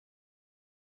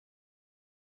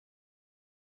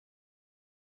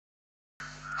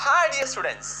dear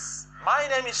students, my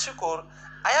name is Shukoor.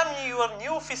 I am your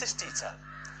new physics teacher.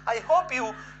 I hope you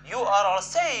are all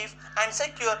safe and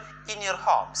secure in your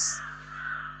homes.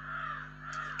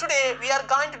 Today we are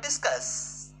going to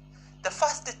discuss the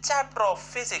first chapter of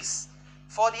physics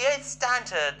for the 8th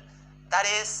standard, that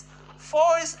is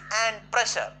force and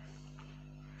pressure.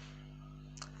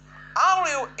 Are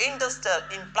you interested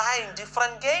in playing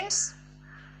different games?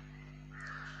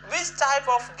 Which type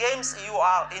of games you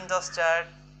are interested?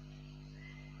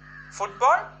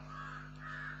 Football?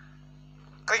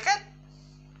 Cricket?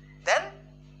 Then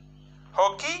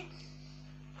hockey?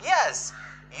 Yes,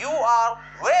 you are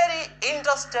very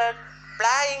interested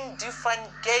playing different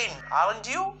games, aren't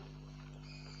you?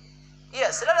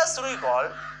 Yes, let us recall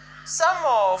some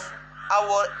of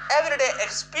our everyday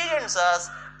experiences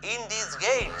in these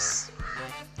games.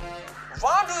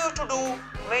 What do you to do?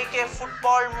 Make a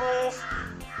football move?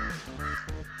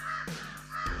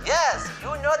 Yes, you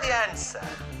know the answer.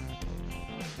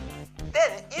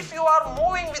 Then if you are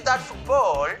moving with that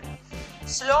football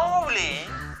slowly,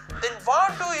 then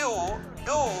what do you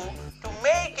do to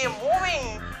make a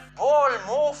moving ball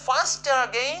move faster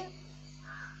again?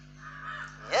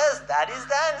 Yes, that is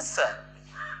the answer.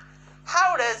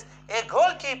 How does a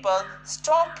goalkeeper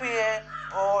stop a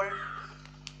ball?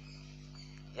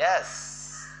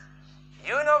 Yes,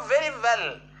 you know very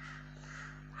well.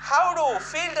 How do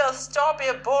fielders stop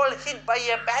a ball hit by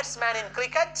a batsman in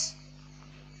cricket?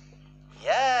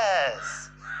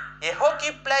 Yes, a hockey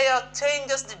player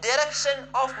changes the direction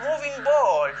of moving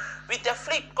ball with a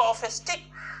flick of a stick.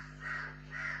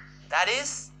 That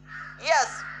is,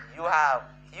 yes, you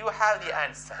have the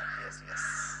answer.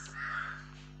 Yes.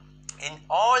 In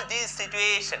all these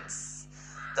situations,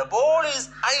 the ball is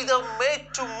either made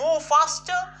to move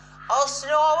faster or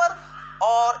slower,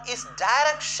 or its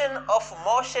direction of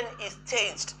motion is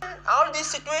changed. In all these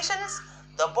situations,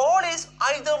 the ball is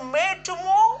either made to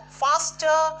move faster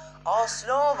or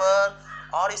slower,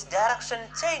 or its direction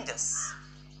changes.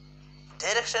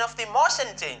 Direction of the motion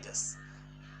changes.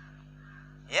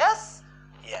 Yes?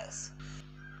 Yes.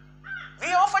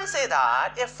 We often say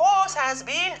that a force has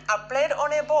been applied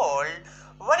on a ball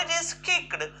when it is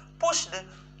kicked, pushed,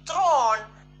 thrown,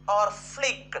 or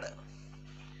flicked.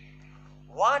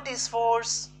 What is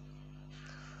force?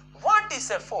 What is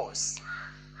a force?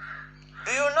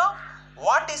 Do you know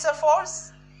what is a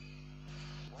force?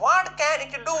 What can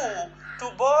it do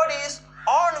to bodies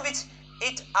on which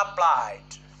it applied?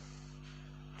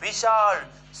 We shall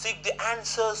seek the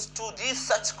answers to these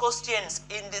such questions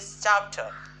in this chapter.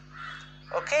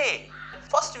 Okay,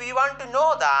 first we want to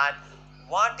know that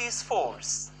what is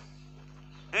force?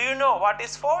 Do you know what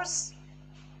is force?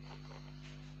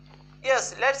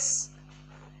 Yes, let's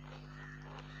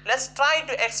try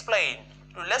to explain.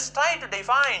 Let's try to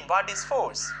define what is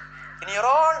force in your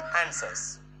own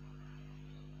answers.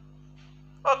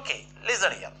 Okay,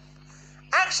 listen here.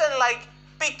 Action like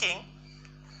picking,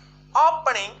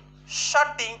 opening,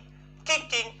 shutting,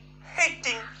 kicking,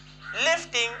 hitting,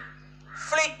 lifting,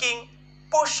 flicking,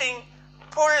 pushing,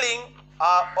 pulling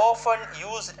are often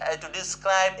used to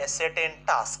describe a certain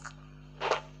task.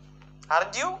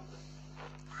 Aren't you?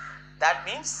 That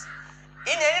means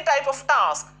in any type of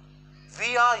task,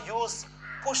 we are using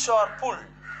push or pull.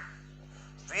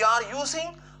 We are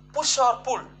using push or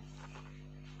pull.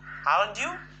 Aren't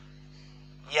you?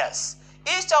 Yes.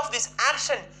 Each of these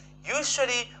action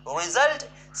usually result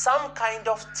some kind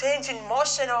of change in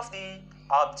motion of the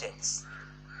objects.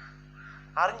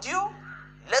 Aren't you?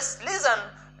 Let's listen.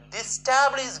 This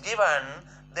table is given.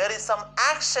 There is some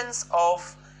action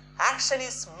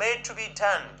is made to be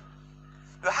done.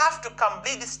 You have to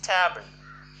complete this table.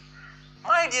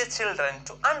 My dear children,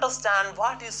 to understand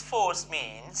what is force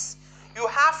means, you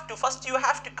have to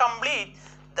complete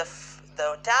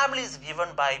the table is given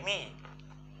by me.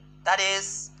 That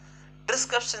is,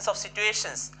 descriptions of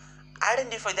situations.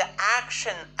 Identify the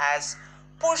action as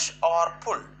push or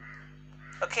pull.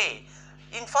 Okay,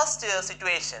 in first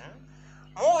situation,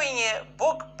 moving a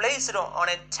book placed on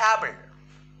a table.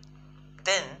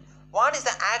 Then what is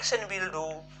the action we'll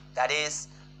do? That is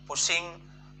pushing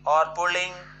or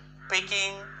pulling,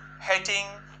 picking, hitting,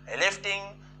 lifting,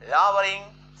 lowering,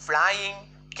 flying,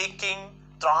 kicking,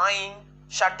 throwing,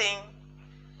 shutting,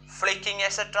 flicking,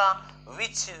 etc.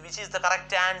 Which is the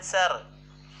correct answer?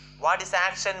 What is the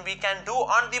action we can do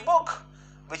on the book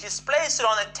which is placed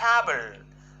on a table?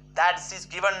 That is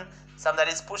given some, that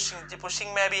is pushing. The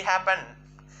pushing may be happen,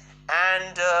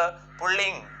 and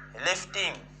pulling,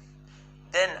 lifting.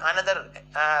 Then another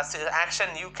action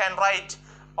you can write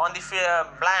on the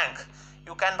blank.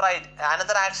 You can write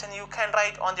another action you can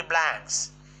write on the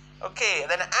blanks. Okay,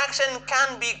 then action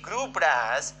can be grouped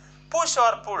as push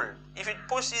or pull. If it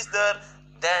push is there,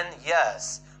 then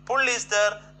yes. Pull is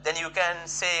there, then you can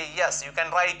say yes. You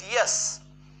can write yes.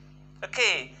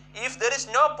 Okay. If there is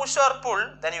no push or pull,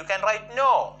 then you can write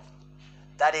no.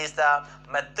 That is the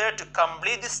method to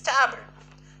complete this table.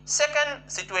 Second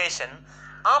situation,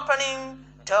 opening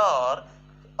door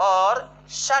or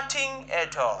shutting a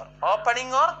door.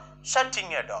 Opening or shutting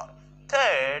a door.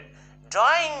 Third,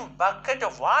 drawing bucket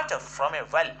of water from a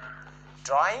well.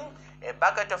 Drawing a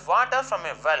bucket of water from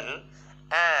a well.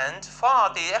 And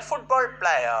fourth, a football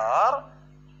player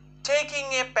taking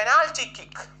a penalty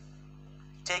kick.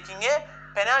 Taking a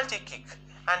penalty kick.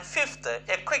 And fifth,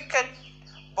 a cricket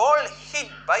ball hit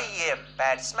by a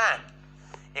batsman.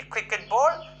 A cricket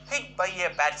ball hit by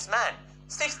a batsman.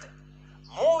 Sixth,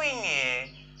 moving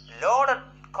a loaded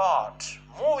cart.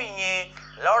 Moving a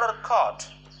loaded cart.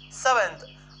 Seventh,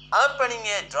 opening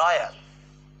a drawer.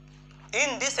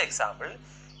 In this example,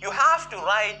 you have to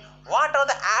write what are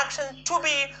the actions to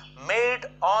be made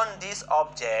on these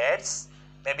objects.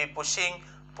 Maybe pushing,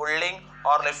 pulling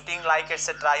or lifting, like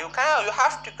etc. You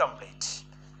have to complete.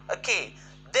 Okay.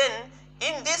 Then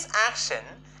in this action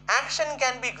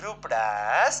can be grouped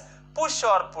as push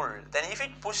or pull. Then if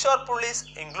it push or pull is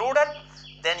included,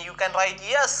 then you can write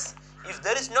yes. If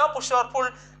there is no push or pull,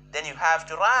 then you have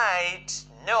to write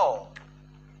no.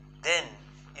 Then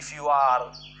if you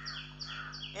are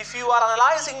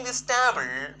analyzing this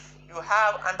table, you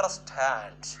have understood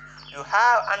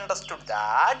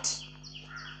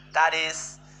that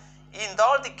is, in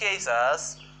all the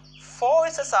cases,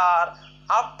 forces are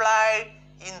applied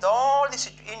in all the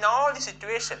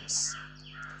situations.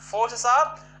 Forces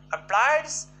are applied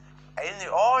in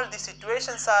all the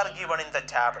situations are given in the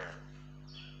table.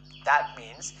 That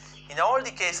means in all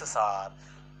the cases are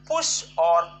push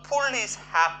or pull is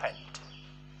happened.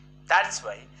 That's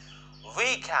why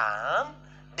we can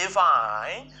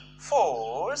define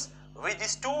force with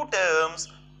these two terms,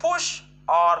 push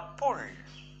or pull.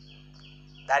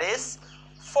 That is,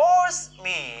 force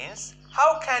means,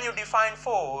 how can you define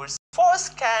force? Force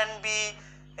can be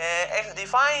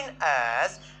defined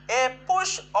as a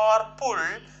push or pull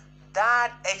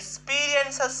that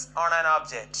experiences on an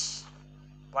object.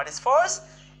 What is force?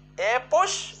 A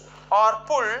push or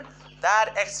pull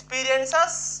that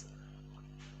experiences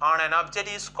on an object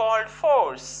is called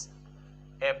force.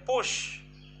 A push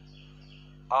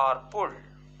or pull,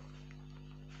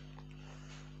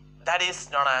 that is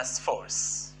known as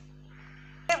force.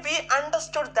 We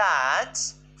understood that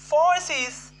force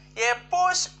is a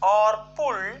push or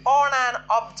pull on an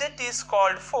object is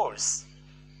called force.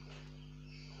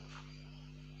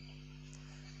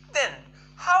 Then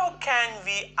how can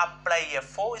we apply a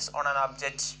force on an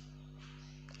object?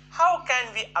 How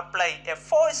can we apply a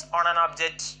force on an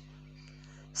object?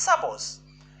 Suppose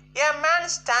a man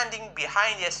standing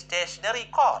behind a stationary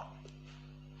car.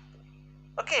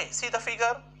 Okay, see the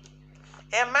figure?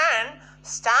 A man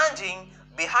standing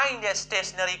behind a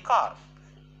stationary car.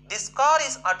 This car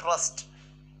is at rest.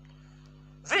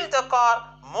 Will the car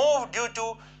move due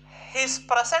to his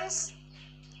presence?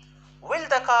 Will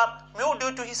the car move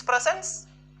due to his presence?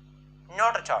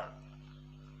 Not at all.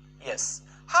 Yes.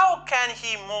 How can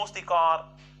he move the car?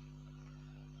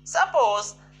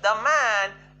 Suppose the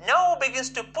man now begins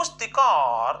to push the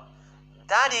car.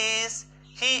 That is,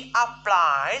 he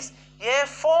applies a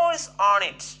force on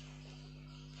it.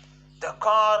 The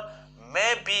car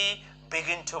may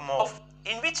begin to move.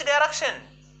 In which direction?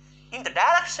 In the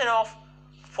direction of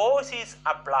force is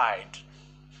applied.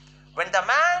 When the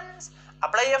man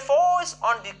applies a force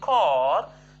on the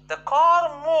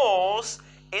car moves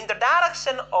in the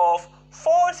direction of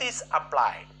force is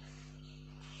applied.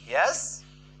 Yes?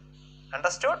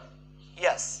 Understood?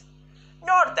 Yes.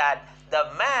 Note that the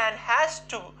man has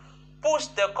to push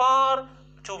the car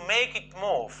to make it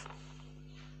move.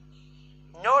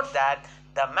 Note that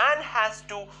the man has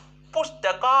to push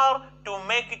the car to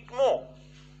make it move.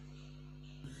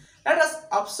 Let us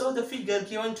observe the figure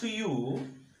given to you.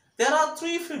 There are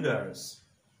three figures.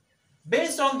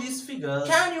 Based on these figures,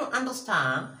 can you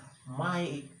understand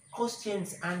my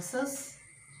question's answers?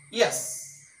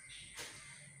 Yes.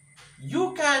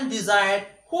 You can decide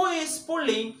who is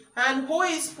pulling and who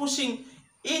is pushing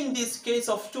in this case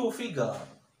of two figures.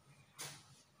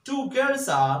 Two girls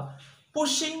are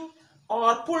pushing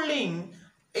or pulling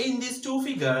in these two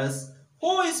figures.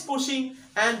 Who is pushing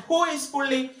and who is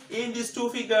pulling in these two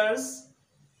figures?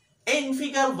 In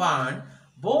figure 1,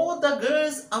 both the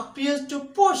girls appear to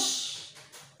push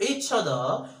each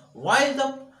other, while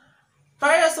the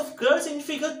pairs of girls in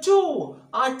figure 2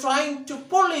 are trying to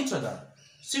pull each other.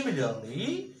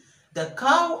 Similarly, the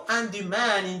cow and the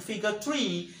man in figure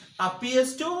 3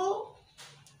 appears to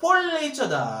pull each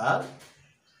other.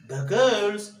 The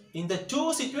girls in the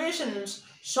two situations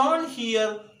shown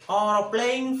here are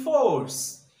applying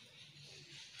force.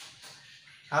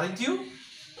 Aren't you?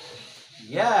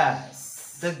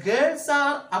 Yes. The girls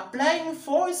are applying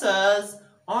forces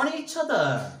on each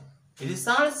other. It is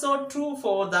also true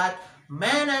for that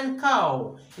man and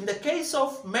cow. In the case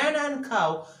of man and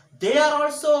cow, they are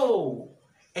also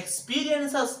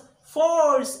experiences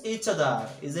force each other,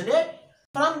 isn't it?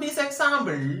 From this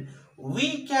example,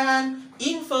 we can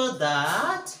infer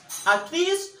that at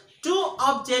least two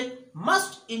objects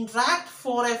must interact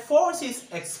for a force is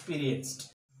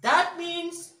experienced. That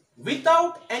means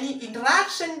without any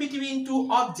interaction between two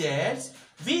objects,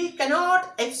 we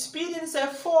cannot experience a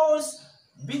force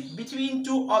between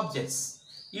two objects.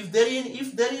 If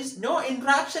there is no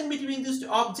interaction between these two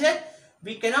objects,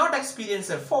 we cannot experience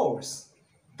a force.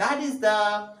 That is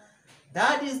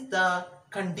the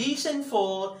condition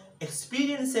for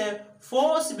experience a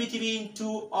force between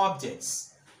two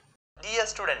objects. Dear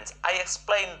students, I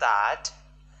explained that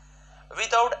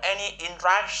without any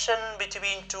interaction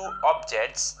between two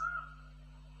objects,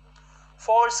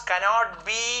 force cannot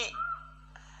be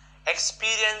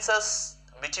experiences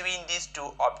between these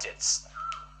two objects.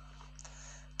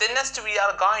 Then next we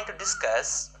are going to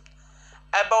discuss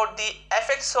about the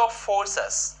effects of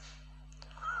forces.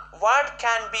 What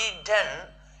can be done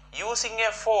using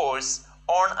a force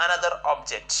on another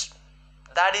object?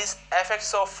 That is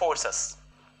effects of forces.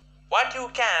 What you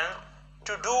can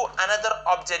to do another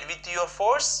object with your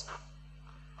force?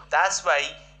 That's why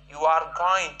you are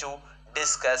going to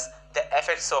discuss the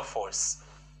effects of force.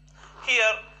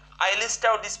 Here I list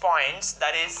out these points,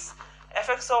 that is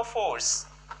effects of force.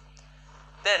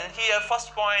 Then here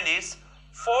first point is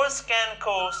force can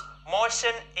cause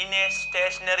motion in a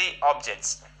stationary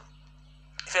objects.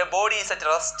 If a body is at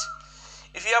rest,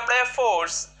 if you apply a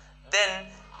force, then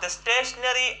the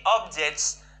stationary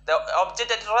objects, the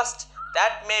object at rest,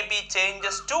 that may be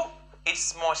changes to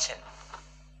its motion.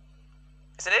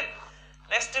 Isn't it?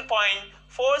 Next point,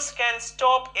 force can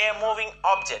stop a moving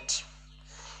object.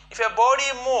 If a body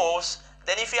moves,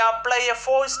 then if you apply a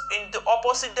force in the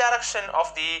opposite direction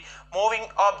of the moving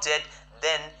object,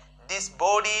 then this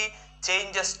body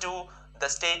changes to the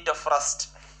state of rest.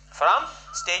 From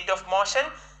state of motion,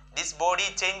 this body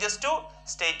changes to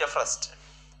state of rest.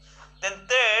 Then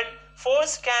third,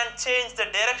 force can change the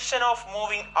direction of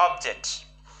moving object.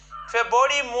 If a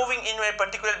body moving in a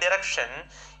particular direction,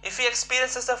 if he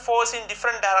experiences a force in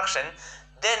different direction,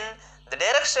 then the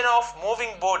direction of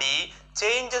moving body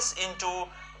changes into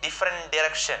different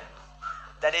direction.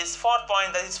 That is fourth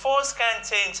point, that is force can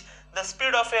change the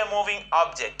speed of a moving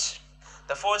object.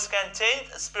 The force can change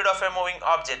the speed of a moving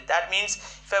object. That means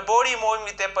if a body moving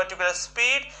with a particular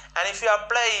speed, and if you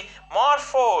apply more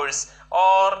force,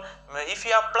 or if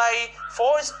you apply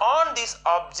force on this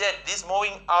object, this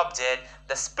moving object,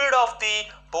 the speed of the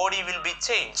body will be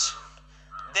changed.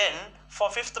 Then for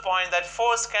fifth point, that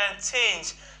force can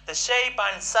change the shape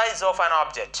and size of an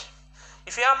object.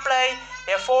 If you apply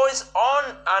a force on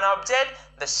an object,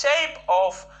 the shape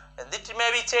of it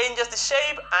maybe changes the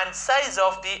shape and size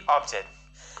of the object.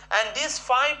 And these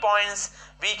 5 points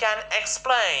we can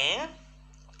explain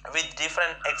with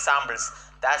different examples.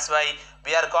 That's why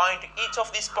we are going to each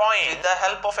of these points. With the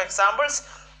help of examples,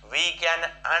 we can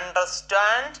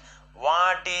understand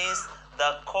what is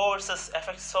the causes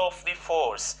effects of the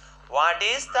force. What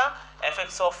is the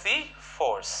effects of the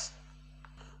force?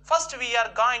 First, we are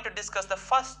going to discuss the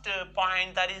first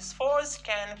point, that is force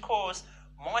can cause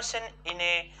motion in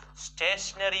a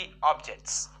stationary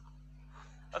objects.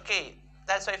 Okay,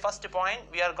 that's why first point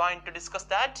we are going to discuss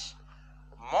that.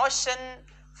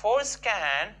 Force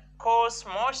can cause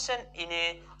motion in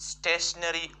a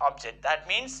stationary object. That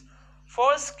means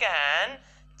force can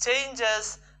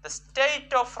changes the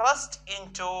state of rest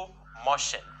into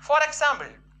motion. For example,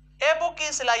 a book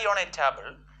is lying on a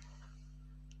table.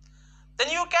 Then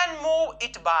you can move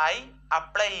it by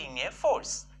applying a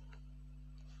force.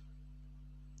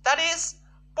 That is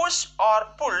push or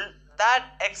pull that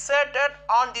exerted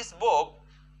on this book.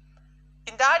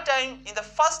 In that time, in the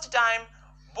first time,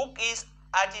 book is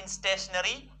in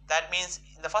stationary. That means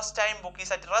in the first time book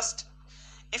is at rest.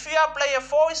 If you apply a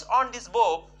force on this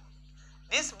book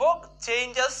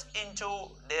changes into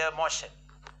the motion.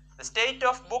 The state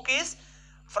of book is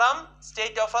from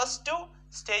state of rest to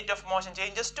state of motion,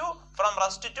 changes to from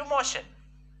rest to motion.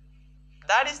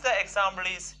 That is the example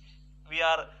is we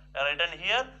are written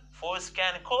here. Force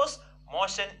can cause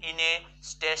motion in a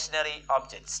stationary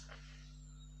objects.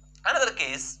 Another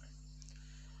case,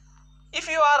 if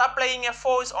you are applying a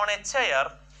force on a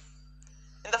chair,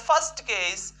 in the first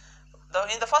case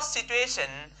in the first situation,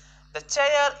 the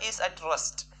chair is at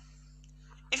rest.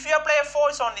 If you apply a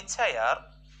force on the chair,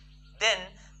 then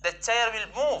the chair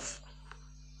will move.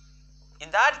 In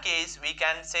that case, we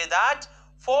can say that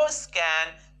force can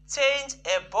change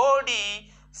a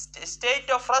body state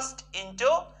of rest into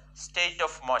state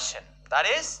of motion. That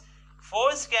is,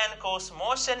 force can cause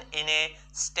motion in a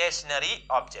stationary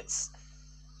objects.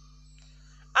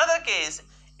 Another case,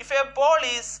 if a ball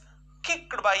is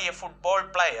kicked by a football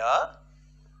player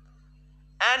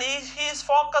and he is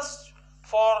focused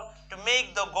to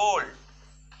make the goal,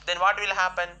 then what will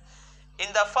happen? In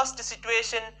the first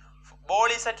situation, ball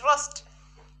is at rest.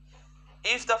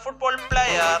 If the football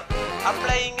player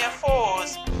applying a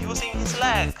force using his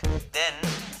leg, then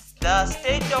the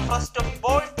state of rest of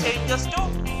ball changes to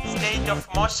state of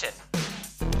motion.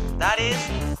 That is,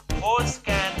 force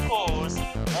can cause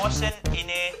motion in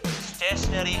a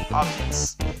stationary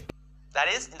objects. That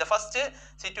is, in the first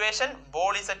situation,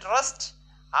 ball is at rest.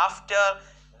 After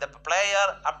the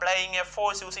player applying a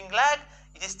force using leg,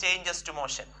 it is changes to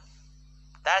motion.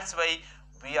 That's why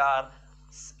we are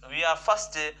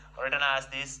first written as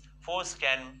this: force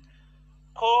can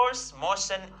cause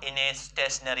motion in a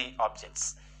stationary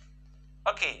objects.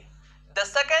 Okay, the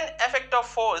second effect of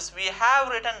force, we have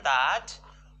written that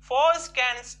force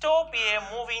can stop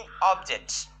a moving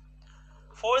object.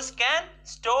 Force can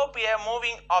stop a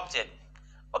moving object.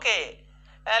 Okay,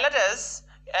 let us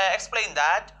explain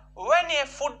that. When a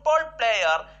football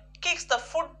player kicks the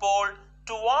football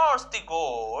towards the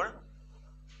goal,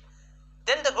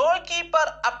 then the goalkeeper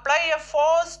apply a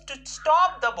force to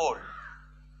stop the ball.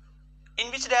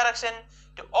 In which direction?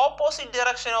 To opposite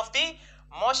direction of the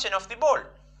motion of the ball.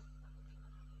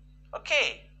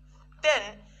 Okay,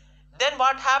 then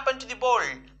what happened to the ball?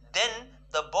 Then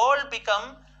the ball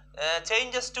become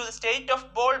changes to the state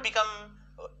of ball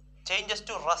changes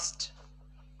to rest.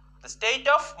 The state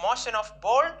of motion of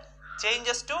ball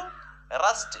changes to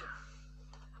rest.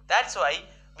 That's why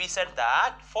we said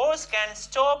that force can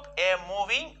stop a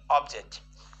moving object.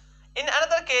 In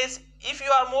another case, if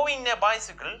you are moving a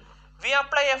bicycle, we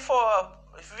apply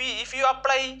if you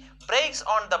apply brakes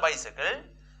on the bicycle,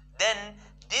 then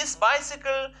this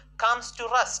bicycle comes to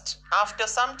rest after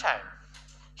some time.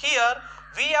 Here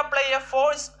we apply a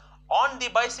force on the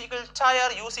bicycle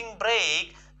tire using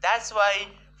brake. That's why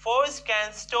force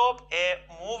can stop a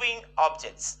moving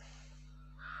objects.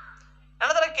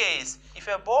 Another case, if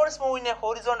a ball is moving in a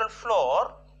horizontal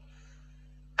floor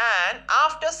and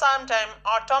after some time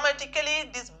automatically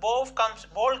this ball comes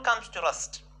to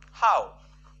rest. How?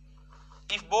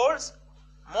 If balls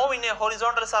move in a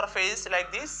horizontal surface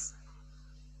like this,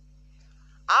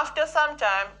 after some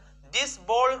time this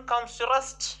ball comes to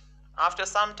rest. After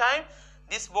some time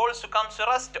this ball comes to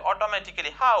rest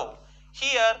automatically. How?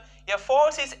 Here a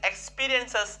force is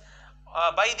experiences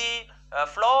by the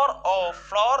floor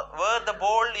where the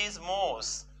ball is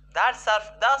moves. That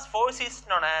force is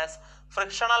known as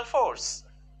frictional force.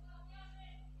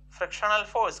 Frictional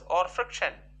force or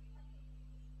friction.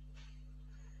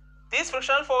 This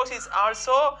frictional force is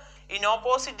also in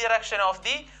opposite direction of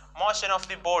the motion of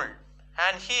the ball,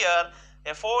 and here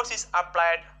a force is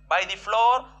applied by the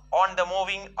floor on the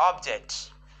moving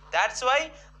object. That's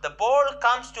why the ball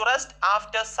comes to rest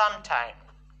after some time.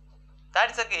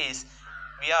 That is the case.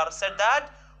 We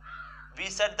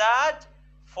said that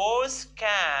force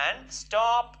can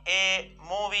stop a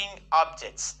moving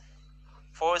objects.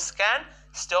 Force can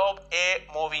stop a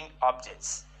moving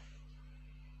objects.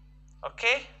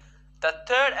 Okay. The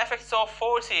third effect of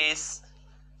force is,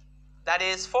 that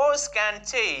is, force can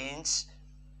change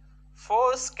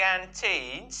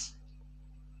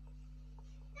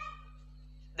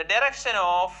the direction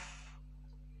of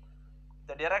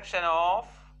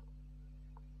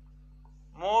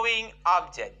moving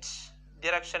object.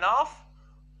 Direction of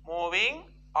moving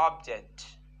object.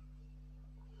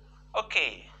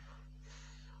 Okay.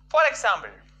 For example,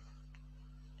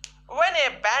 when a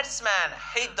batsman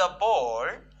hit the ball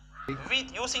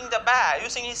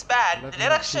using his bat, the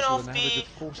direction of the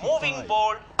moving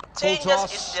ball changes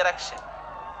its direction.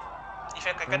 If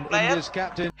a cricket player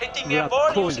hitting a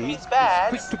ball using his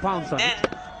bat, then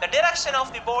the direction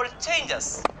of the ball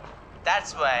changes.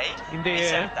 That's why we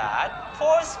said that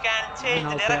force can change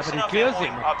the direction of a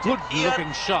moving object. Here,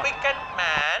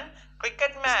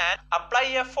 cricket man apply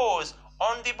a force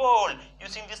on the ball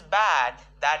using this bat.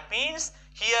 That means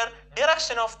here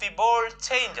direction of the ball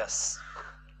changes.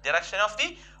 Direction of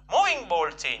the moving ball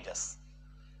changes.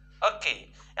 Okay.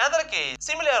 Another case.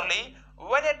 Similarly,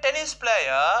 when a tennis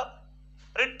player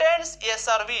returns a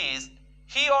service,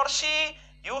 he or she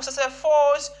uses a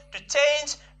force to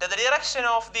change the direction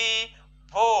of the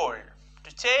ball.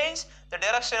 To change the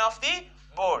direction of the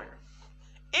ball.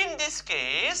 In this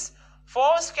case,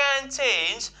 force can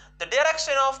change the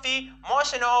direction of the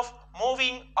motion of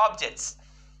moving objects.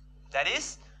 That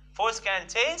is, force can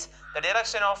change the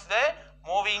direction of the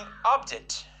moving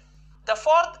object. The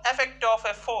fourth effect of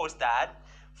a force, that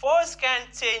force can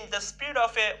change the speed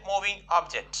of a moving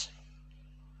object.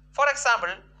 For example,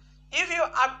 if you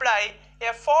apply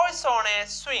a force on a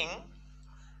swing,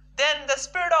 then the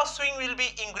speed of swing will be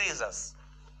increases,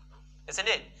 isn't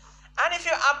it? And if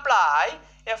you apply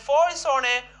a force on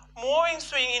a moving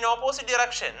swing in opposite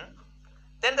direction,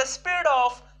 then the speed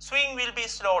of swing will be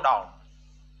slowed down.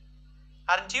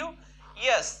 Aren't you?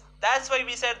 Yes, that's why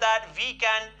we said that we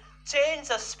can change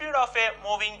the speed of a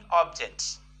moving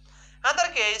object.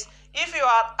 Another case, if you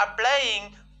are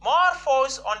applying more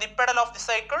force on the pedal of the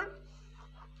cycle,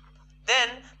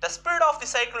 then the speed of the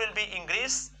cycle will be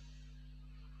increased.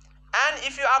 And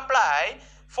if you apply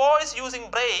force using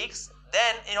brakes,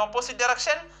 then in opposite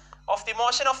direction of the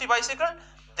motion of the bicycle,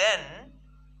 then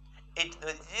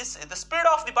the speed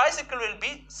of the bicycle will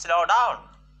be slowed down.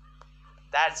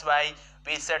 That's why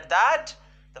we said that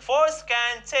the force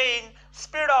can change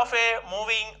speed of a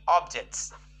moving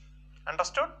objects.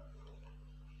 Understood?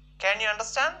 Can you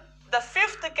understand? The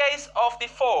fifth case of the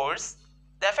force,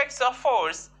 the effects of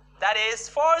force, that is,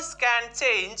 force can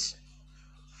change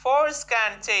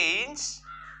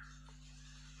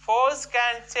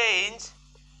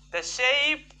the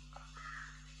shape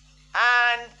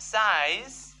and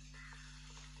size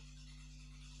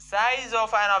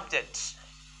of an object.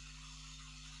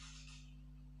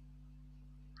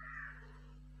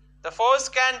 The force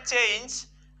can change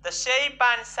the shape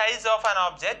and size of an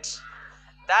object.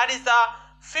 That is the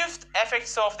fifth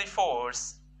effects of the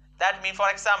force. That means, for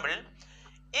example,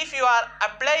 if you are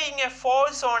applying a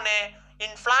force on a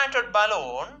inflated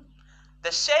balloon,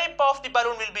 the shape of the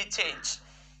balloon will be changed,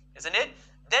 isn't it?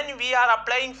 Then we are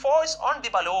applying force on the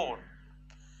balloon.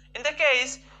 In the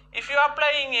case, if you are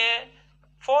applying a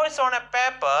force on a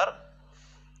paper,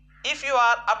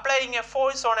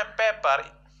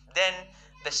 then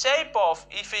the shape of,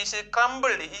 if it is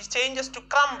crumbled, it changes to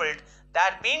crumbled.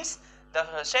 That means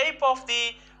the shape of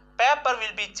the paper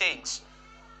will be changed.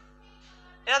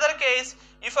 In other case,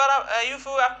 if you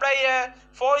apply a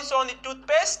force on the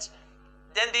toothpaste,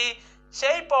 then the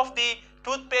shape of the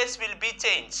toothpaste will be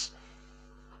changed.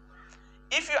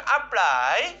 If you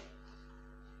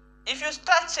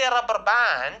stretch a rubber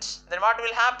band, then what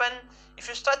will happen? If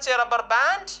you stretch a rubber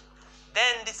band,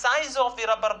 then the size of the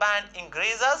rubber band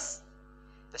increases,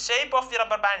 the shape of the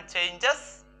rubber band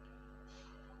changes.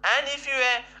 And if you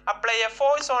apply a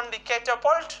force on the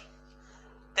catapult,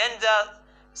 then the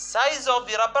size of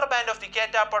the rubber band of the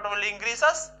catapult will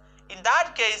increases. In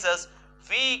that cases,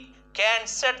 we can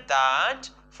set that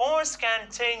force can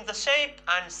change the shape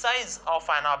and size of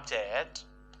an object.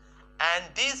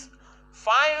 And these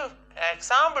 5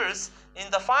 examples, in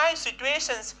the 5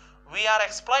 situations we are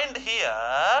explained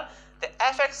here, the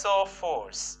effects of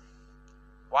force.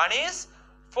 One is,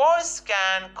 force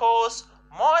can cause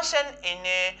motion in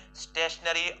a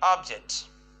stationary object.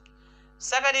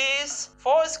 Second is,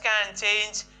 force can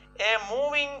change a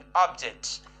moving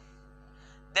object.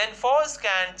 Then force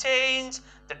can change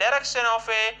the direction of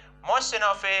a motion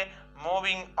of a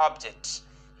moving object.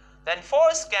 Then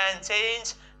force can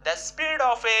change the speed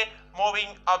of a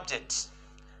moving object.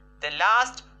 Then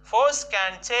last, force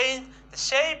can change the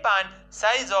shape and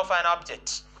size of an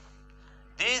object.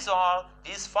 The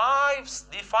 5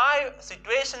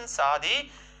 situations are the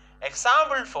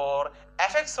example for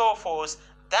effects of force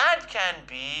that can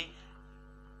be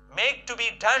made to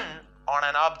be done on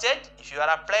an object. If you are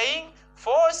applying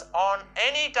force on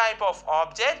any type of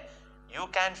object, you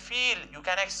can feel, you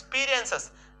can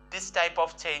experience this type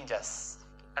of changes.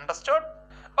 Understood?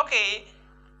 Okay,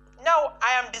 now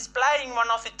I am displaying one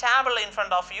of the table in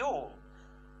front of you.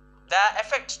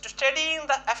 To studying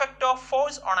the effect of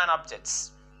force on an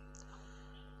objects.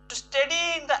 To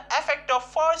studying the effect of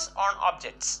force on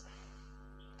objects.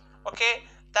 Okay,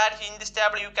 that in this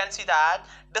table you can see that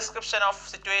description of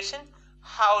situation,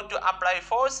 how to apply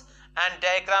force, and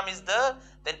diagram is there.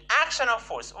 Then action of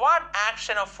force. What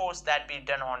action of force that be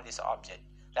done on this object?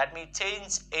 That means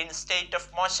change in state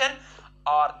of motion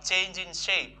or change in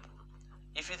shape.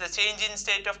 If it's a change in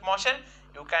state of motion,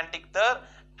 you can tick there,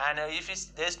 and if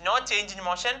there is no change in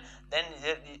motion, then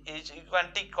you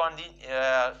can tick on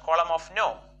the column of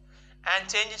no. And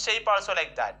change in shape also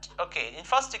like that. Okay, in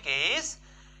first case,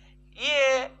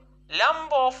 a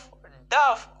lump of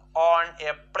duff on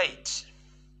a plate.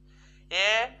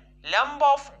 A lump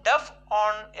of duff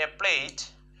on a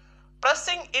plate,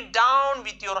 pressing it down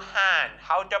with your hand.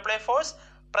 How to apply force?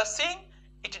 Pressing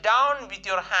it down with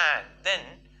your hand, then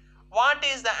what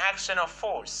is the action of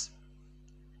force?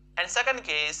 And second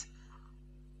case,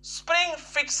 spring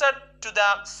fixed to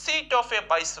the seat of a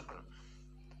bicycle.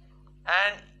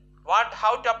 And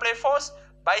how to apply force?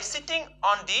 By sitting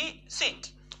on the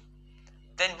seat.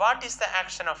 Then what is the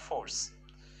action of force?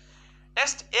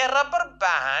 Next, a rubber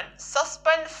band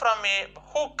suspended from a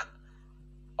hook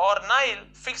or nail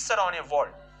fixed on a wall.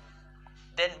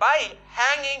 Then by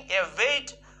hanging a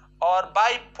weight or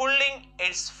by pulling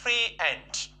its free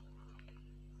end.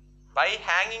 By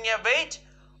hanging a weight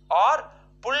or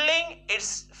pulling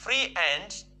its free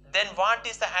end, then what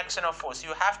is the action of force?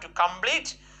 You have to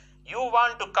complete. You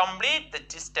want to complete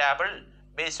this table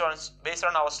based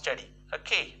on our study.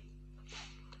 Okay.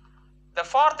 The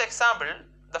fourth example,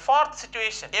 the fourth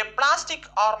situation, a plastic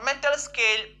or metal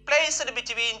scale placed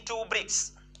between two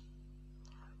bricks.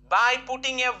 By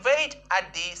putting a weight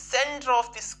at the center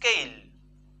of the scale,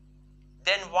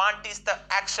 then what is the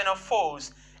action of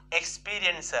force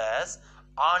experiences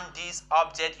on this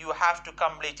object? You have to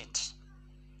complete it.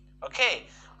 Okay.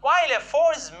 While a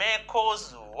force may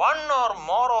cause one or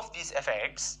more of these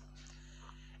effects,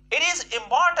 it is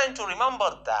important to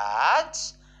remember that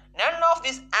none of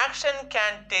this action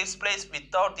can take place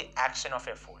without the action of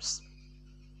a force.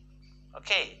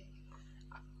 Okay.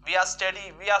 We have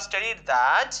studied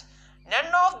that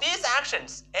none of these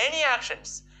actions, any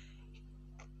actions,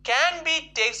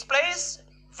 takes place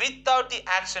without the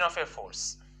action of a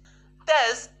force.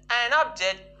 Thus, an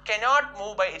object cannot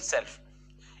move by itself.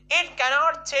 It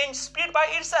cannot change speed by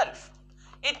itself.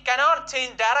 It cannot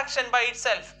change direction by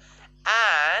itself.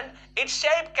 And its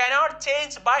shape cannot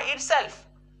change by itself.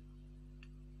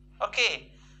 Okay.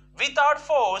 Without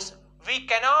force, we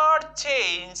cannot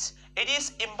change. It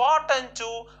is important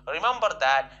to remember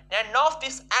that none of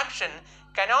this action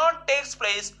cannot take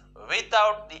place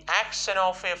without the action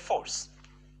of a force.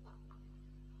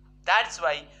 That's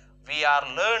why we are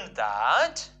learned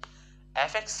that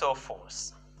effects of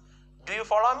force. Do you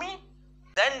follow me?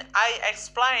 Then I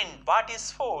explained what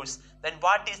is force, then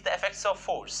what is the effects of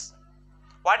force.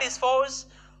 What is force?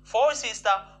 Force is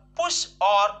the push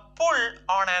or pull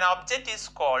on an object is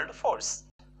called force.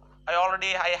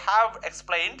 I have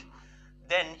explained.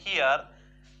 Then here,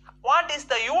 what is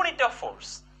the unit of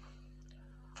force?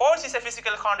 Force is a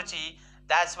physical quantity.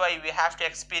 That's why we have to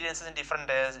experience in different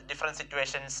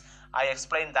situations. I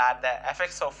explained that the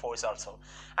effects of force also.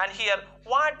 And here,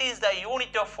 what is the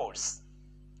unit of force?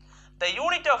 The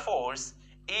unit of force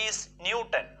is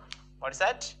Newton. What is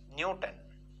that? Newton.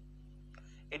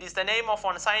 It is the name of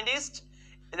one scientist.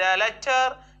 The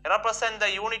letter represents the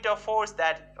unit of force,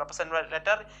 that represent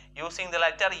letter using the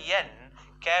letter N,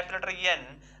 capital letter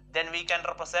N. Then we can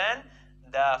represent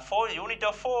the unit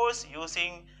of force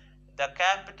using the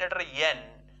capital letter N,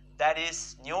 that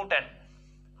is Newton.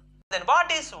 Then what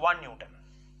is 1 Newton?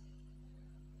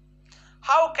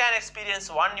 How can experience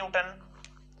 1 Newton?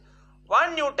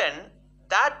 1 Newton,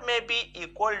 that may be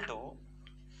equal to,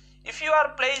 if you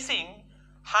are placing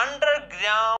 100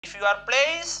 gram, if you are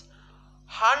placed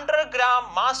 100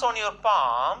 gram mass on your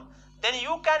palm, then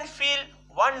you can feel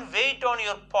one weight on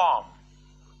your palm.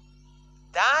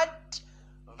 That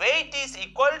weight is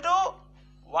equal to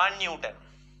 1 Newton.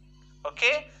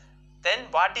 Okay. Then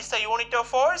what is the unit of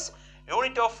force?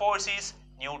 Unit of force is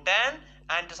Newton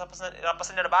and it is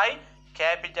represented by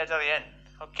capital letter N.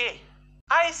 Okay.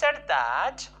 I said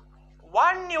that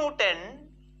 1 Newton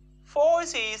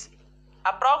force is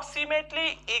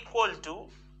approximately equal to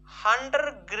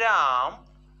 100 gram.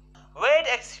 Weight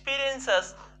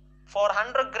experiences for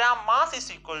 100 gram mass is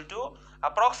equal to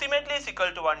approximately is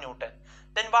equal to 1 Newton.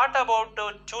 Then what about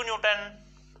 2 Newton?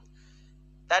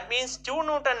 That means 2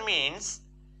 Newton means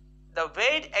the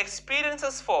weight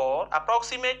experiences for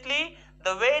approximately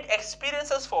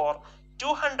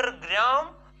 200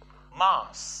 gram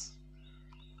mass.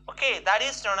 Okay, that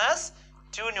is known as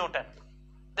 2 Newton.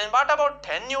 Then what about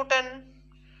 10 Newton?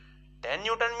 10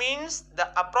 Newton means the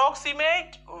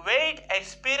approximate weight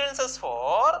experiences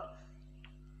for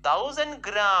 1000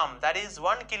 gram, that is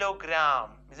 1 kilogram,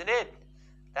 isn't it?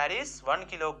 That is 1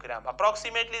 kilogram.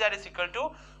 Approximately that is equal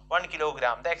to 1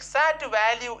 kilogram. The exact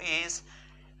value is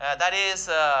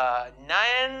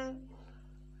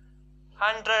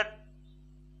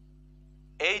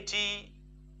 980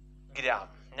 gram.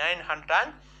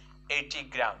 980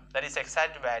 gram. That is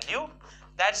exact value.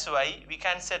 That's why we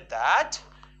can say that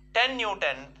 10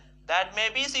 Newton, that may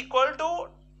be equal to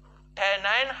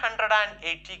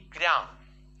 980 gram.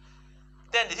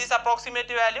 Then this is approximate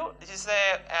value. This is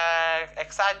a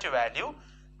exact value.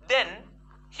 Then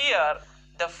here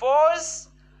the force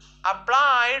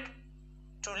applied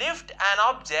to lift an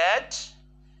object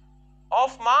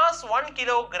of mass 1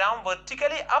 kilogram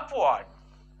vertically upward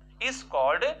is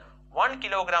called 1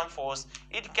 kilogram force.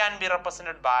 It can be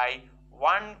represented by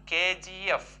 1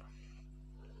 kgf.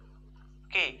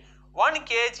 Okay, 1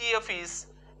 kgf is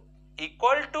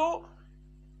equal to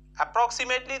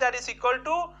approximately, that is equal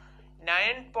to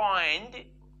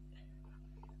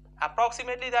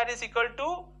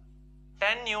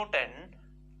 10 Newton,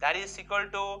 that is equal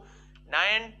to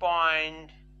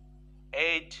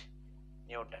 9.8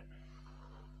 Newton.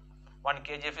 1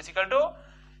 kgf is equal to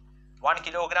 1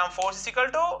 kilogram force is equal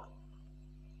to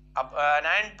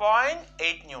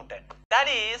 9.8 Newton. That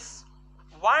is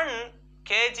 1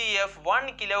 kgf,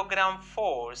 1 kilogram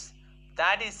force,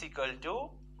 that is equal to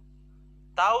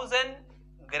 1000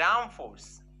 gram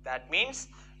force. That means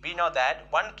we know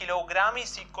that 1 kilogram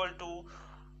is equal to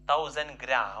 1000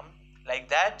 gram. Like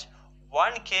that,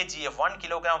 1 kgf, 1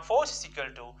 kilogram force is equal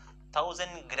to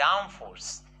 1000 gram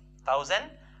force.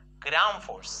 1000 gram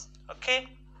force. Okay.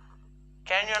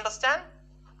 Can you understand?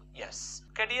 Yes.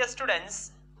 Okay, dear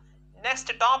students,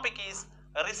 next topic is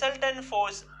resultant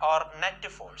force or net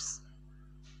force.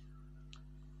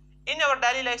 In our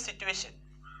daily life situation,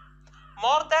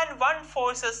 more than one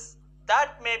forces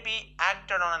that may be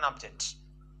acted on an object.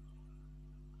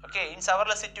 Okay, in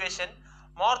several situation,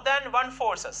 more than one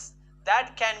forces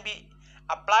that can be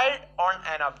applied on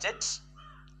an object.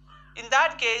 In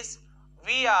that case,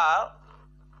 we are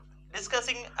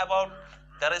discussing about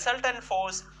the resultant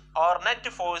force or net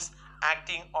force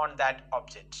acting on that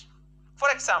object. For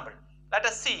example, let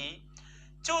us see,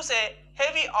 choose a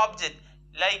heavy object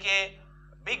like a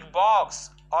big box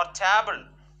or table,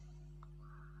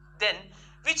 then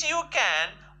which you can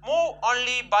move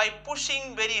only by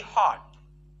pushing very hard,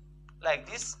 like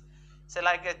this. Say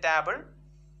like a table,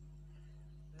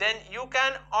 then you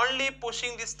can only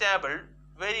pushing this table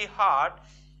very hard,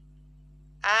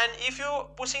 and if you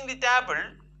pushing the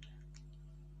table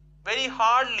very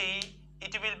hardly,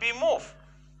 it will be moved.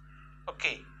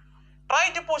 Okay, try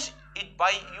to push it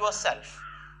by yourself.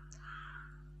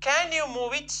 Can you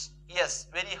move it? Yes,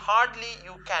 very hardly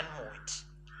you can move it.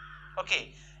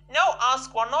 Okay, now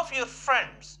ask one of your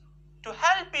friends to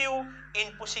help you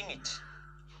in pushing it.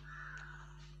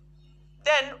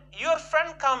 Then your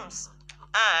friend comes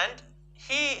and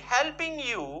he helping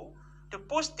you to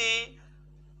push the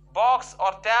box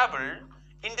or table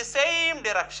in the same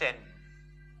direction.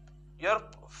 Your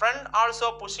friend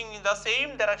also pushing in the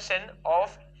same direction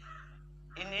of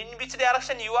in which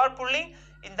direction you are pulling,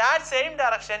 in that same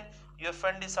direction your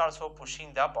friend is also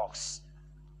pushing the box.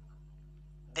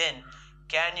 Then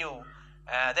can you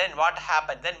then what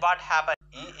happened?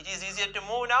 It is easier to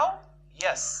move now?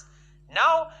 Yes,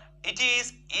 now it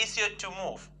is easier to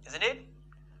move, isn't it?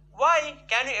 Why?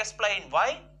 Can you explain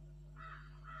why?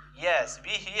 Yes, we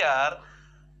here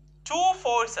two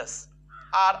forces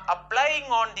are applying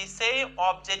on the same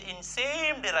object in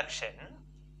same direction.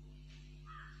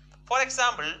 For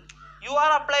example, you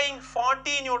are applying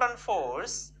 40 Newton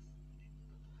force,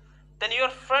 then your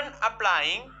friend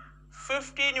applying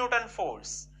 50 Newton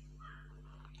force.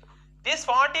 This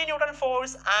 40 Newton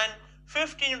force and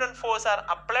 50 Newton force are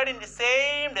applied in the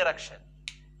same direction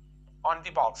on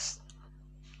the box.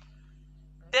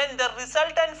 Then the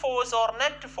resultant force or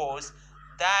net force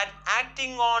that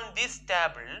acting on this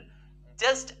table,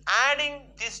 just adding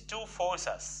these two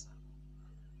forces,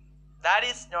 that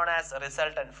is known as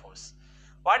resultant force.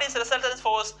 What is resultant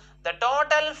force? The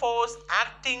total force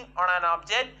acting on an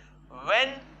object when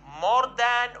more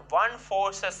than one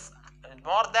force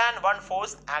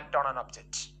act on an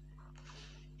object.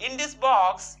 In this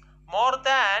box, more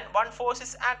than one force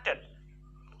is acted.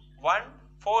 One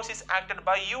force is acted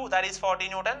by you, that is 40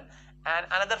 Newton, and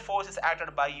another force is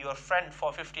acted by your friend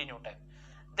for 50 Newton.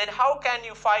 Then how can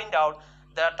you find out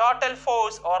the total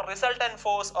force or resultant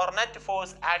force or net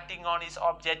force acting on his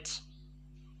object?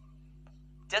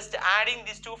 Just adding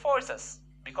these two forces,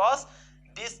 because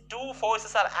these two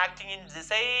forces are acting in the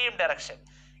same direction.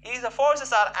 If the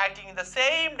forces are acting in the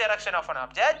same direction of an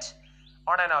object,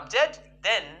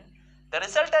 then the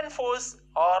resultant force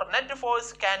or net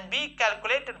force can be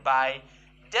calculated by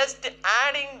just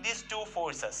adding these two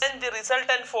forces. Then the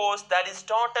resultant force, that is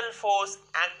total force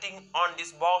acting on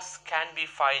this box, can be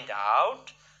find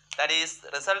out. That is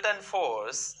resultant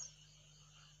force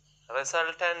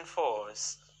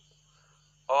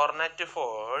or net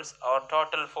force or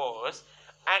total force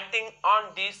acting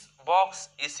on this box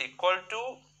is equal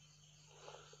to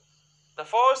the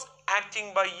force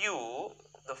acting by you,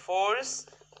 the force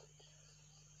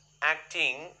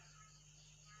acting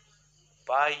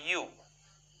by you,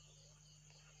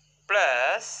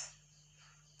 plus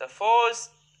the force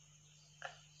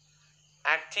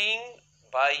acting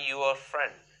by your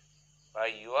friend. By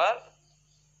your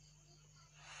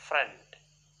friend.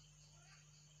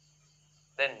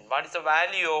 Then what is the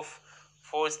value of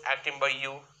force acting by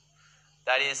you?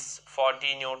 That is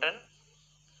 40 Newton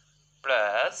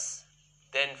plus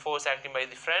then force acting by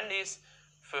the friend is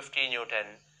 50 Newton.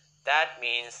 That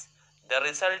means the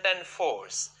resultant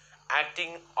force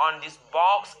acting on this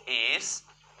box is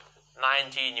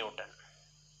 90 Newton.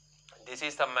 This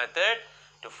is the method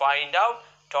to find out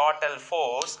total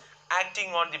force acting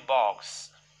on the box.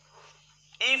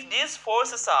 If these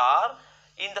forces are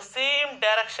in the same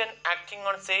direction acting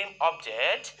on same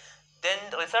object, then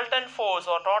the resultant force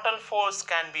or total force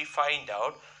can be found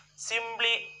out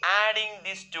simply adding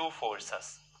these two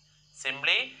forces.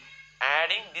 Simply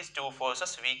adding these two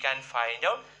forces, we can find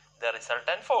out the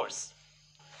resultant force.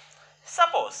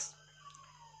 Suppose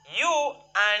you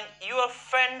and your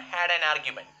friend had an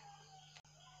argument.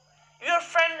 Your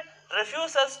friend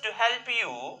refuses to help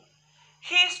you.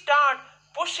 He starts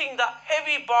pushing the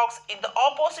heavy box in the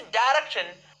opposite direction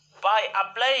by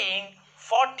applying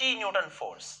 40 Newton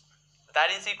force. That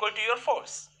is equal to your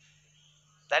force.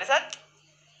 That is it.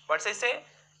 What I say?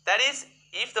 That is,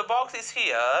 if the box is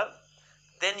here,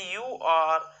 then you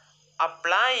are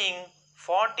applying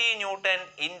 40 Newton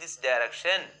in this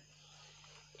direction.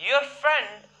 Your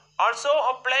friend also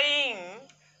applying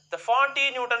the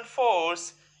 40 Newton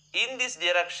force in this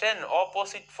direction,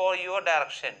 opposite for your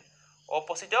direction.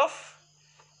 Opposite of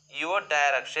your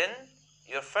direction,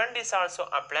 your friend is also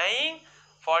applying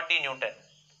 40 Newton.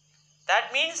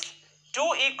 That means two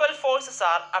equal forces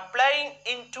are applying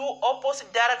in two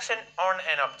opposite direction on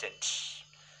an object.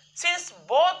 Since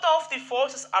both of the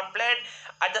forces are applied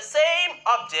at the same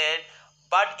object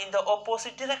but in the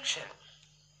opposite direction,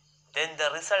 then the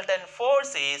resultant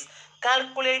force is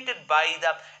calculated by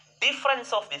the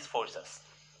difference of these forces.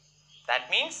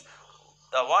 That means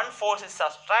the one force is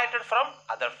subtracted from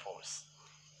other force.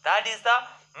 That is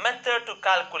the method to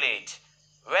calculate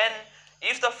when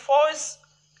if the force,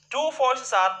 two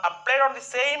forces are applied on the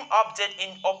same object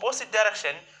in opposite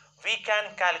direction, we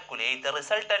can calculate the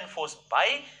resultant force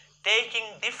by taking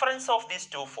difference of these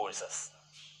two forces.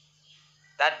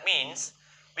 That means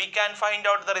we can find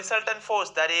out the resultant force,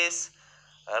 that is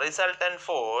resultant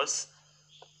force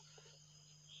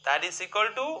that is equal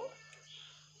to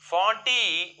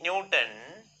 40 Newton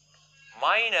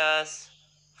minus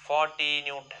 40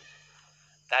 Newton.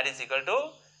 That is equal to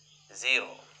 0.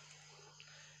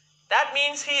 That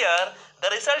means here the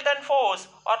resultant force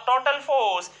or total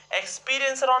force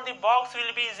experienced on the box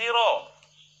will be 0.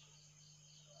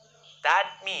 That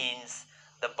means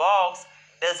the box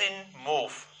doesn't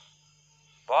move.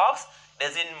 Box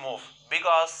doesn't move.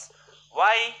 Because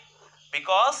why?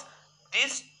 Because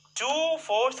these two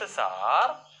forces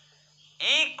are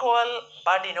equal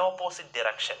but in opposite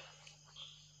direction.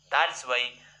 That's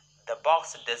why the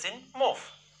box doesn't move.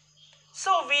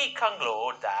 So we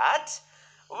conclude that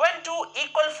when two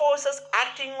equal forces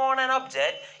acting on an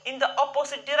object in the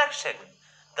opposite direction,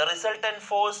 the resultant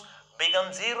force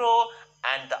becomes 0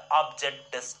 and the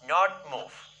object does not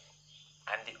move.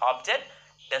 And the object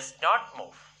does not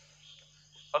move.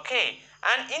 Okay,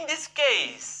 and in this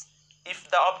case, if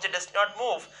the object does not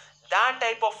move, that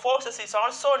type of forces is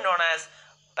also known as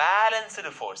balanced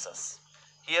forces.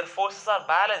 Here forces are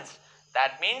balanced.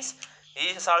 That means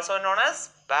it is also known as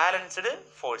balanced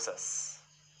forces.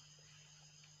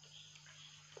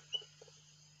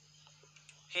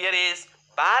 Here is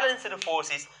balanced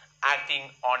forces acting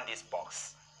on this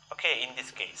box. Okay, in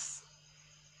this case.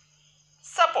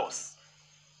 Suppose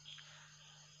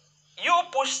you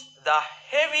push the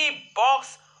heavy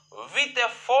box with a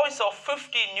force of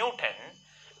 50 Newton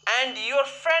and your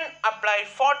friend apply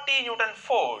 40 Newton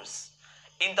force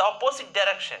in the opposite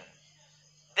direction.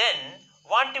 Then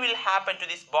what will happen to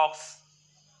this box?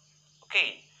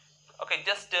 Okay,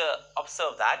 just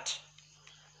observe that.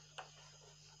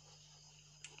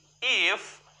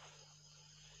 If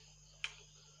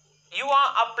you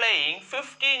are applying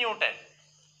 50 Newton,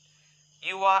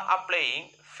 you are applying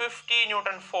 50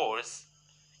 Newton force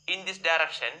in this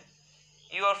direction,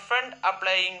 your friend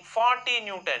applying 40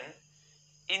 Newton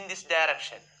in this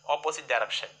direction, opposite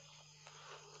direction.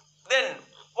 Then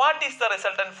what is the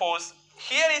resultant force?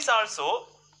 Here is also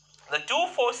the two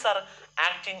forces are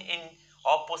acting in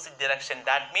opposite direction.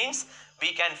 That means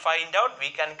we can find out, we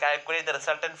can calculate the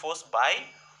resultant force by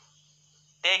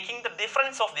taking the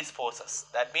difference of these forces.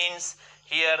 That means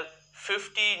here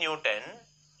 50 Newton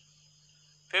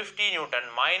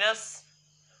minus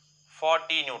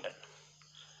 40 Newton.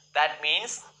 That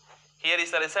means here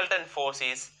is the resultant force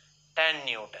is 10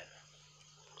 Newton.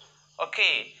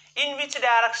 Okay, in which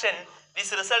direction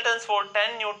this resultant force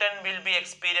 10 Newton will be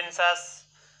experienced as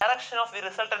direction of the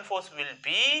resultant force will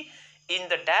be in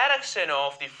the direction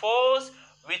of the force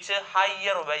which is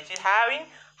having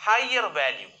higher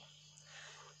value.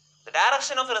 The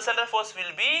direction of the resultant force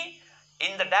will be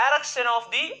in the direction of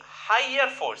the higher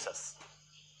forces.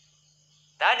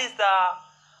 That is the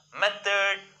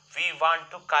method we want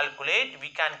to calculate. We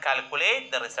can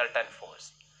calculate the resultant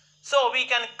force. So we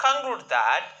can conclude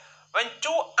that when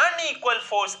two unequal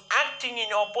forces acting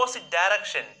in opposite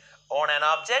direction on an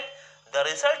object, the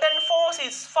resultant force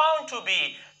is found to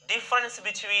be difference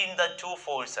between the two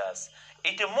forces.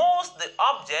 It moves the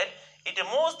object in the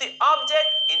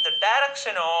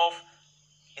direction of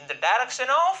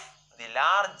the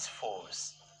large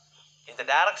force. In the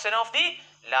direction of the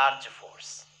large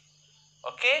force.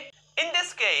 Okay. In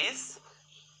this case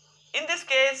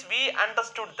we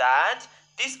understood that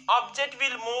this object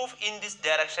will move in this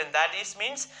direction. That is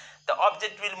means the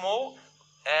object will move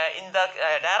in the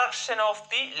direction of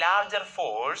the larger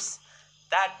force.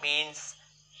 That means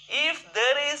if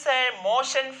there is a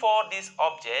motion for this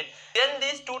object, then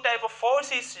these two type of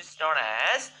forces is known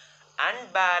as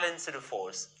unbalanced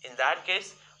force. In that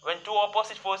case, when two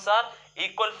opposite forces are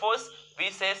equal force, we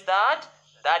says that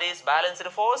is balanced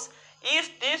force.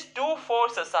 If these two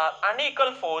forces are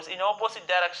unequal force in opposite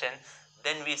direction,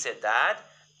 then we say that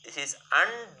this is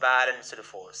unbalanced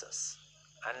forces.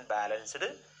 Unbalanced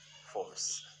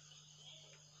force.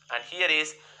 And here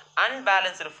is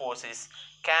unbalanced forces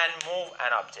can move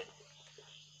an object.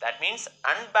 That means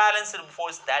unbalanced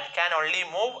force that can only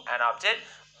move an object.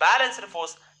 Balanced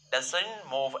force doesn't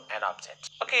move an object.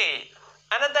 Okay,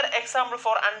 another example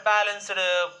for unbalanced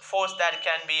force that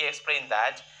can be explained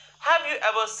that, have you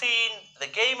ever seen the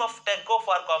game of tug of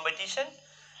war competition?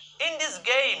 In this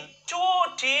game, two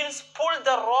teams pull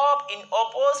the rope in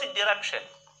opposite direction.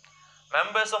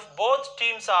 Members of both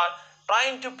teams are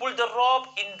trying to pull the rope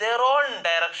in their own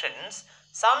directions.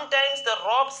 Sometimes the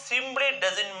rope simply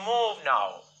doesn't move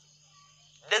now.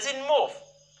 Doesn't move.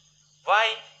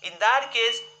 Why? In that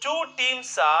case, two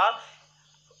teams are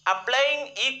applying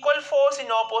equal force in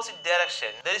opposite direction.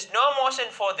 There is no motion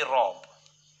for the rope.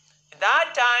 In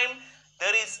that time,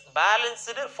 there is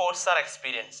balanced force are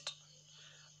experienced.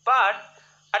 But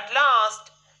at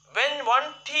last, when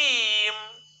one team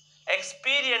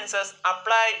experiences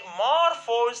apply more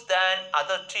force than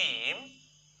other team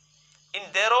in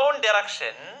their own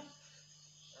direction,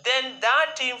 then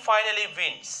that team finally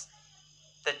wins.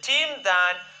 The team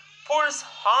that pulls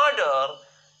harder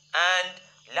and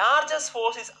largest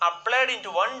force is applied into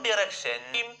one direction,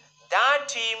 that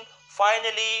team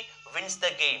finally wins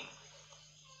the game.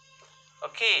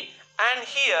 Okay, and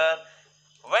here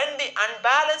when the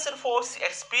unbalanced force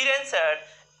experienced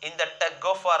in the tug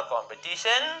of war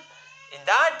competition, in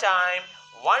that time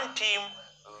one team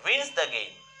wins the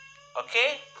game.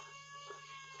 Okay,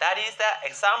 that is the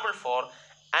example for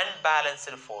unbalanced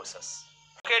forces.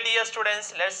 Okay dear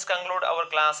students, let's conclude our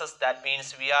classes. That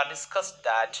means we are discussed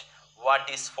that what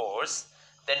is force,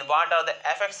 then what are the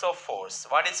effects of force.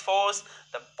 What is force?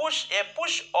 A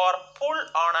push or pull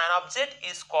on an object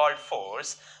is called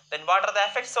force. Then what are the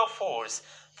effects of force?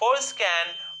 Force can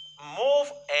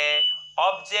move a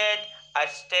object as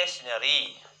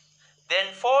stationary.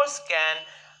 Then force can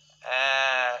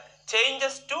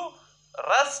changes to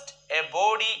rest a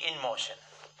body in motion.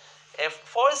 A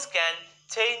force can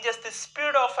changes the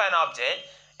speed of an object.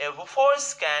 A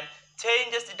force can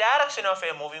changes the direction of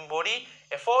a moving body.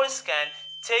 A force can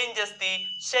changes the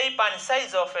shape and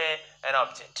size of an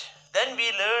object. Then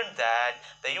we learned that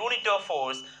the unit of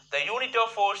force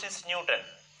is Newton.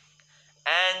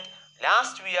 And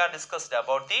last we are discussed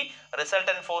about the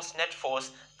resultant force, net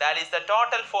force, that is the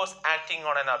total force acting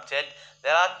on an object.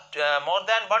 There are more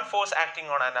than one force acting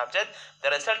on an object. The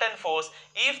resultant force,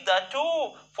 if the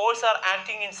two forces are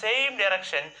acting in same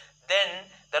direction, then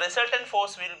the resultant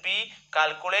force will be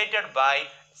calculated by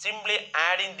simply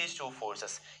adding these two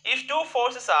forces. If two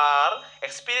forces are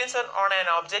experienced on an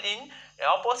object in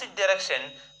opposite direction,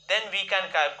 then we can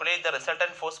calculate the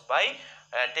resultant force by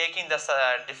taking the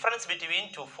difference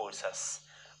between two forces.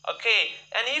 Okay,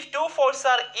 and if two forces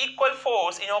are equal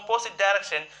force in opposite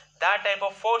direction, that type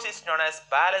of force is known as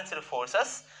balanced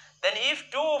forces. Then if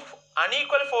two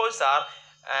unequal forces are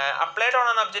applied on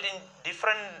an object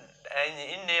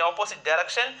in the opposite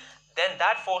direction, then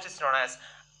that force is known as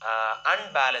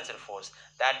unbalanced force.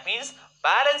 That means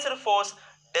balanced force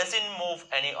doesn't move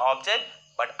any object,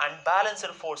 but unbalanced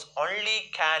force only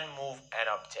can move an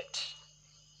object.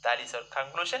 That is our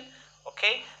conclusion.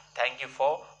 Okay, thank you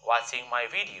for watching my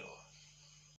video.